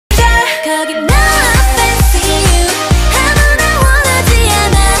거기 나 fancy you 아무나 원하지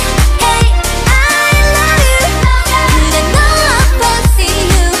않아 Hey I love you 그래 너 fancy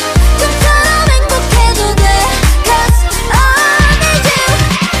you 좀처럼 행복해도 돼 Cause I need you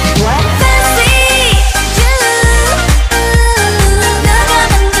What? Fancy you 너가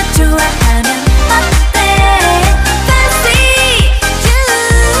먼저 좋아하면 어때 Fancy you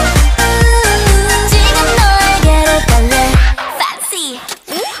지금 너에게로 갈래 Fancy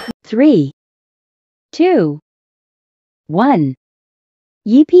 3, 2, 1.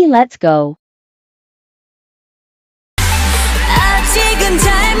 EP, let's go. 아직은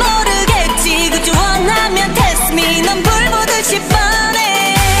잘 모르겠지 그저 원하면 test me 넌 불보듯이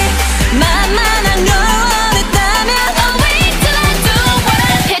뻔해 만만한 걸 원했다면 I'll wait till I do what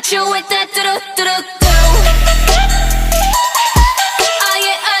hit you with that 뚜루뚜루뚜 Oh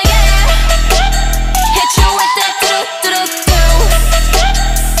yeah oh yeah hit you with that 뚜루뚜루뚜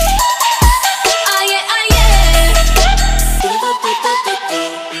Oh yeah oh yeah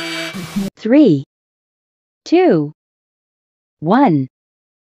 3, 2, 1.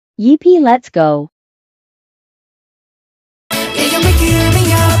 EP, let's go. Yeah, you're making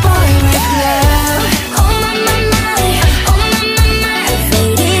your boy with love. Oh my my my, oh my my my.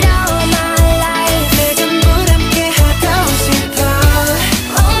 Faded all my life. 내 전부 함께 하고 싶어.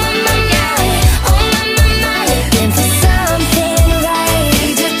 Oh my my my, oh my my my. Looking for something right.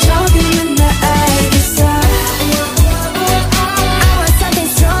 이제 조금은 나 알겠어. I want something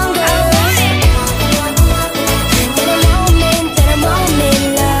stronger. That a moment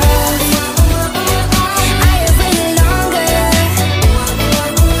love. I have waited longer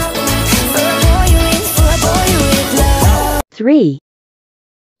for a boy with love. 3,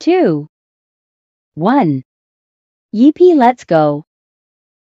 2, 1. EP, let's go.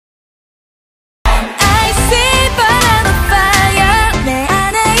 I see burn on fire 내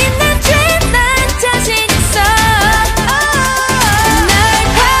안에 있는 dream 난 자신 있어 널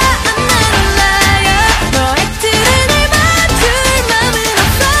파는 liar 너의 틀을 날 맞출 맘은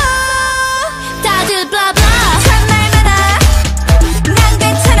없어 다들 blah blah 참 날마다 난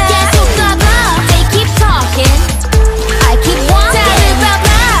괜찮아 계속 blah blah they keep talking I keep wanting 다들 blah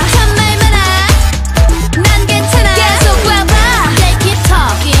blah 참 말마다 난 괜찮아 계속 blah blah they keep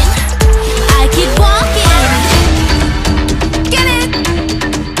talking I keep walking Get it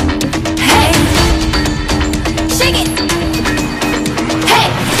Hey Shake it Hey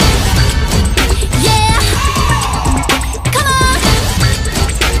Yeah Come on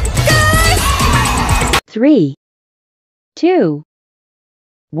Guys 3, 2,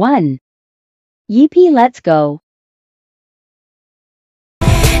 1. EP, let's go.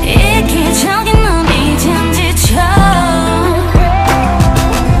 이기적인 넌 이젠 지쳐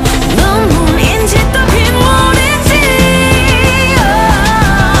눈물인지 또 빗물인지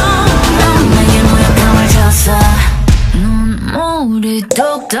넌 내게 무력감을 줬어 눈물이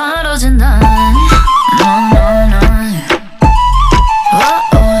뚝 떨어진다 No, no, no. Oh,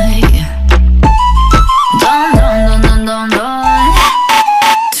 oh. Don, don, don, don, don, don.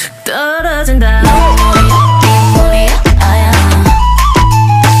 툭 떨어진다 눈물이야 아야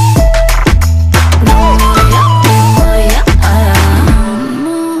눈물이야 아야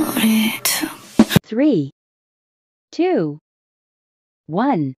눈물이 툭 3, 2,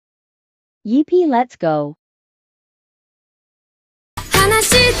 1. EP, let's go.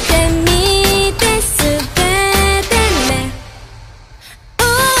 하나씩 땜이 데스베데네 Oh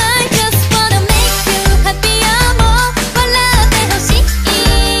I just wanna make you happy 뭐 발라대 호시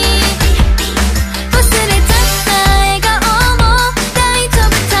버스를 탔다 애가 어머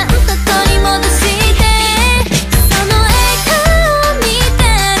다이저부터 웃었더니 모두 시대 선호의 가오미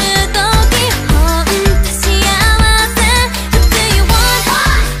따르더기 다시 아와세 What do you want?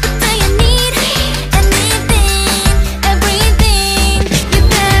 What do you need? Anything, everything You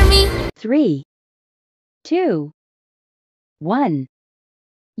tell me 3, 2, 1.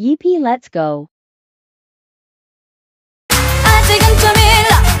 EP, let's go. 아직은 좀 일러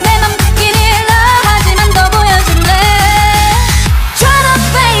내 맘 듣긴 일러 하지만 더 보여줄래 Shut up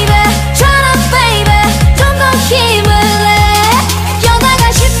baby Shut up baby 좀 더 힘을 내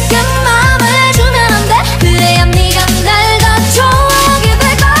여자가 쉽게 마음을 주면 안 돼 그래야 네가 날 더 좋아하게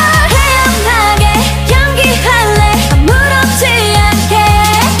될걸 태연하게 연기할래 아무렇지 않게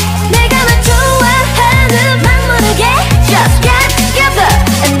내가 널 좋아하는 맘 모르게 Just get together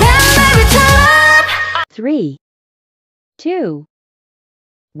and then maybe turn up 3, 2,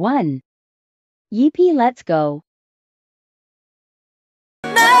 1. EP, let's go.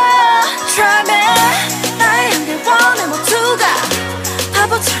 Try me 나의 향기 원해 모두가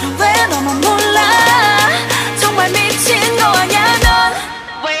바보처럼 왜 너만 몰라 정말 미친 거 아냐 넌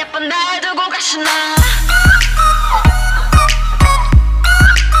왜 예쁜 날 계시나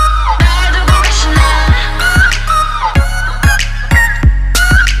날 두고 계시나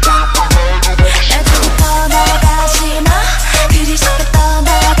날 두고 떠나가시나 그리 쉽게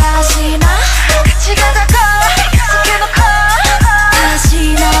떠나가시나 같이 가자고 약속해놓고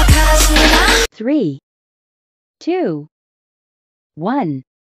가시나 가시나 3, 2, 1.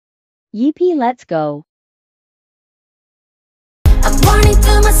 EP let's go. I'm warning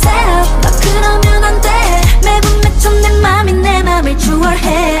to myself 막 그러면 안 돼 매번 맺힌 내 맘이 내 맘을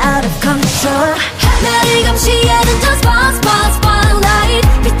추월해 out of control 나를 감시하는 저 spotlight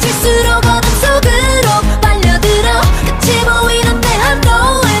비칠수록 어둠 속으로 빨려들어 끝이 보이는데 I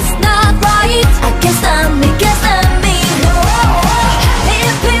know it's not right I can't stop me, can't stop me no 내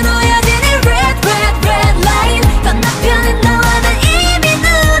앞에 놓여진 이 red line 건너편에 너와는 이미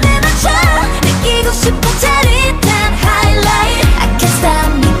눈에 맞춰 느끼고 싶은 짜릿한 highlight I can't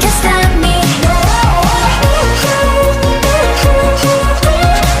stop me, can't stop me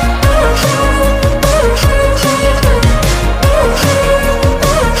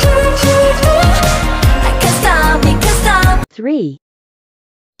I can't stop me, can't stop 3,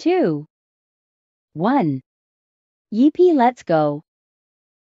 2, 1. EP let's go.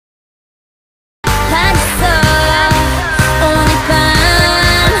 반했어 오늘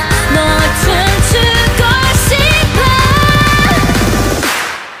밤널 춤추고 싶어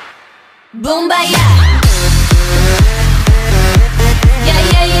붐바야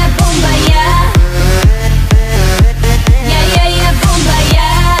야야야 붐바야 야야야 붐바야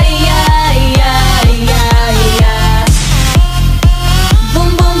야야야야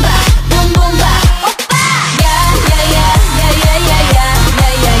붐붐바 붐붐바 오빠 야야야야야야야야야야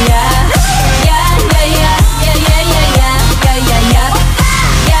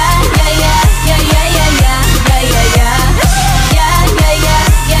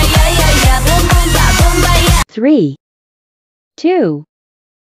Three, two,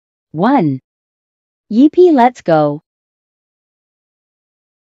 one. EP let's go.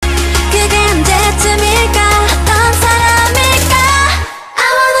 그게 언제쯤일까 어떤 사람일까 I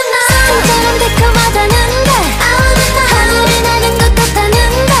wanna know 진짜는 달콤하다는데 I wanna know 하늘이 나는 것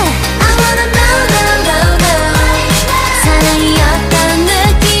같다는데 I wanna know 사랑이 어떤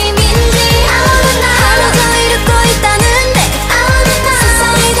느낌인지 I wanna know 하루 종일 웃고 있다는데 I wanna know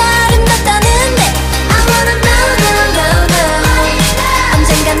세상이 다 아름답다는데 I wanna know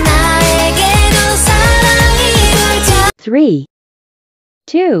언젠가 나에게도 사랑이 올지 3,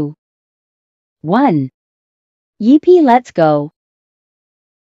 2, 1. EP let's go.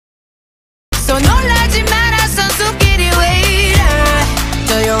 So 놀라지 마라 선수끼리 왜 이래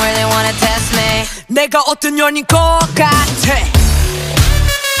Do you really wanna test me 내가 어떤 년인 것 같아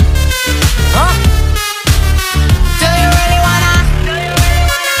Do you really wanna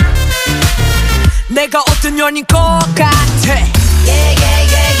내가 어떤 년인 것 같아 Yeah yeah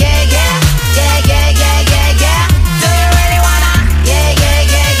yeah yeah yeah Yeah yeah yeah yeah yeah Do you really wanna Yeah yeah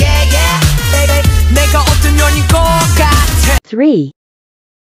yeah yeah yeah 내가 어떤 년인 것 같아 3,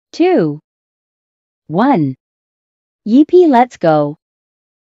 2, 1. EP let's go.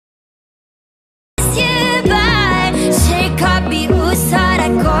 제발 실컷 비웃어라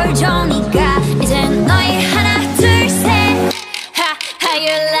꼴종이가 이젠 너희 하나 둘셋 How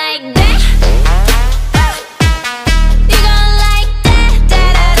you like that? You gon' like that?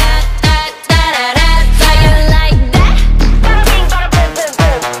 Da-da-da-da-da-da-da How you like that?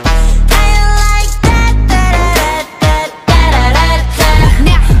 How you like that? Da-da-da-da-da-da-da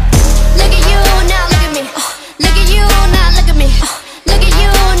Now, look at you, now look at me Look at you, now look at me Look at you,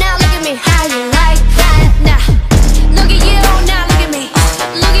 now look at me How you like that? Now, look at you, now look at me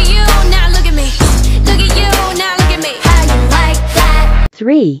Look at you, now look at me Look at you, now look at me How you like that?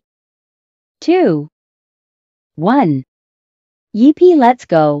 3, 2, 1. EP let's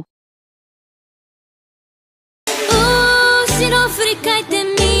go. 後ろ振り返って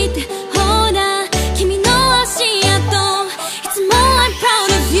みてほら君の足跡いつも I'm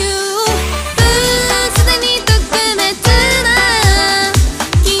proud of you すでに特別な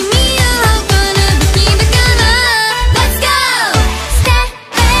君を誇るべきだから Let's go! Step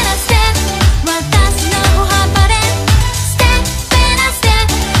and a step 私の歩幅で Step and a step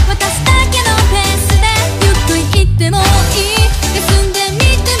私だけのペースでゆっくり行ってもいい休んでみ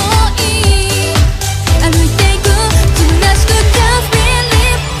てもいい歩いていく自分らしく Just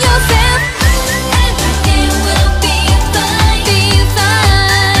believe yourself Everything will be fine Be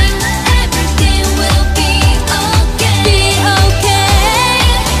fine Everything will be okay Be okay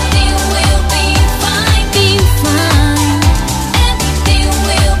Everything will be fine Be fine Everything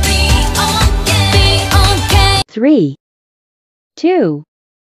will be okay Be okay 3, 2,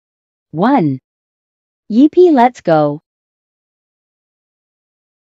 1. Yeepee, let's go.